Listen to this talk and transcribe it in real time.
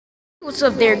What's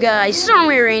up there, guys?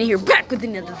 Somewhere in here, back with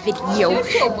another video.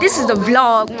 This is the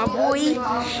vlog, my boy.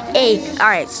 Hey,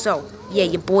 alright, so yeah,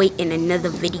 your boy in another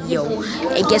video.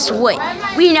 Hey, guess what?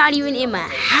 We're not even in my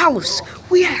house.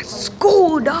 We at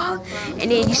school, dog.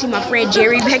 And then you see my friend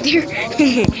Jerry back there.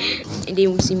 And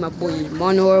then we see my boy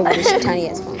Monor with his tiny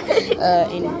ass phone.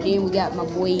 And then we got my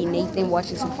boy Nathan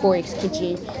watching some Corey's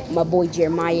Kitchen. My boy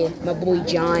Jeremiah, my boy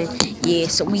John. Yeah,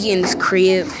 so we in this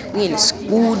crib. We in the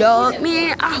school, dog.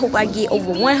 Man, I hope I get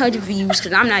over 100 views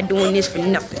because I'm not doing this for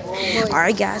nothing.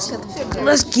 Alright, guys,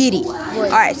 let's get it.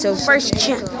 Alright, so first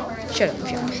shut up.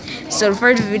 So the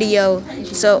first video,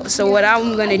 so what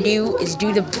I'm gonna do is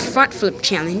do the front flip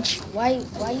challenge.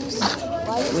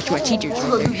 Which my teacher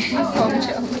told me.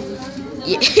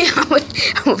 Yeah, I'm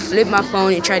gonna flip my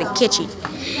phone and try to catch it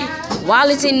while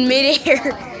it's in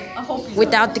midair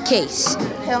without the case.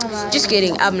 Just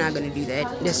kidding, I'm not gonna do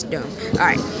that. That's dumb.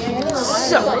 Alright,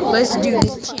 so let's do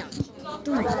this challenge.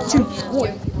 3, 2,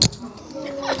 1.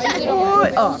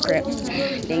 Oh crap.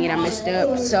 Dang it, I messed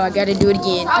up. So I gotta do it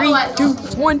again. 3, 2,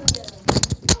 1.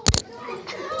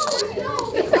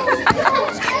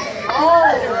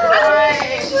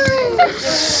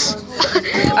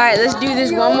 Alright, let's do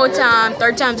this one more time.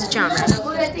 Third time's the charm.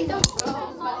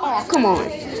 Oh, come on.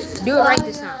 Do it right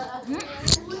this time.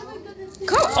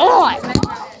 Come on.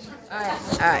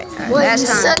 Alright. Last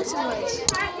time.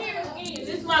 This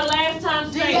is my last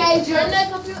time saying.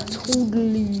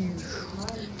 Totally.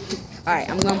 Alright,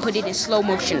 I'm gonna put it in slow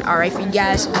motion. Alright, for you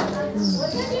guys.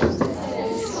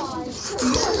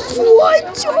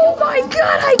 What? Oh my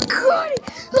god, I got it.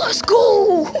 Let's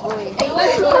go.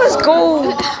 Let's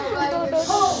go.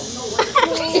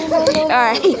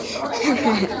 Alright.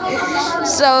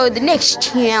 So the next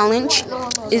challenge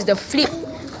is the flip.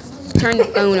 Turn the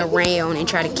phone around and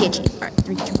try to catch it. Alright,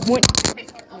 3, 2, 1.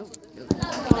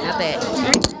 Not that.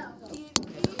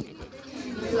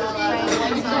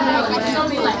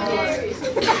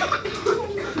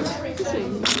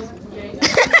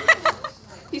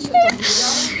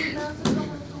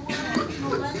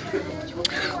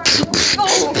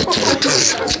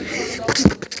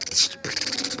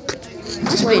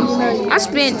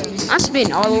 I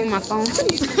spin all over my phone.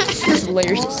 It's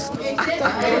hilarious.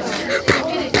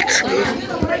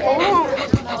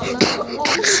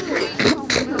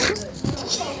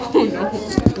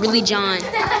 Really, John.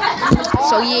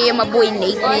 So yeah, my boy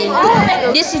Nathan.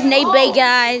 This is Nate Bay,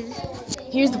 guys.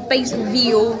 Here's the face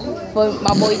reveal for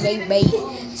my boy Nate Bay.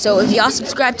 So if y'all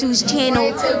subscribe to his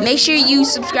channel, make sure you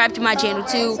subscribe to my channel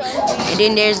too. And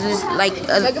then there's this like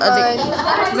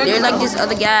there's like this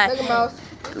other guy.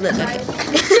 Look at it.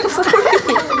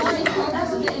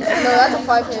 No, that's a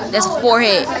 5 head. That's a 4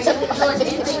 head.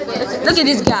 Look at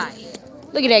this guy.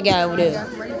 Look at that guy over there.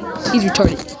 He's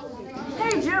retarded.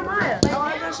 Hey, Jeremiah. I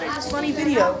gotta show you this funny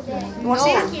video. You wanna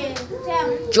see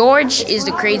it? George is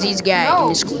the craziest guy in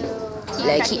the school.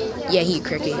 Like, he a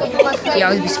crackhead. He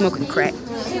always be smoking crack.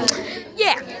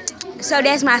 Yeah. So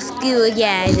that's my school,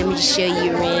 guys. Let me just show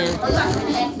you around.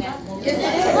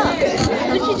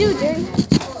 What'd you do, Daddy?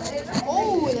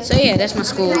 So yeah, that's my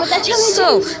school.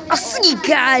 So I'll see you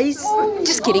guys.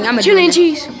 Just kidding. I'm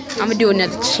gonna do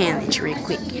another challenge real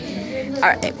quick.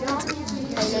 Alright.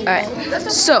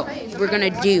 So we're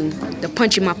gonna do the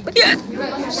punch in my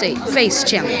face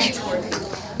challenge.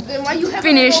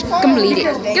 Finish, completed.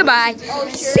 Goodbye.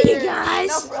 See you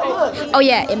guys. Oh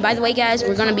yeah, and by the way, guys,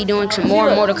 we're gonna be doing some more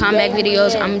Mortal Kombat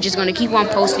videos. I'm just gonna keep on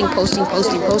posting.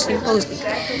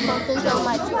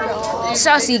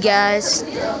 So I'll see you guys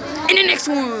in the next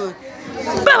one.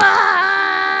 Bye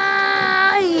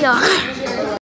bye.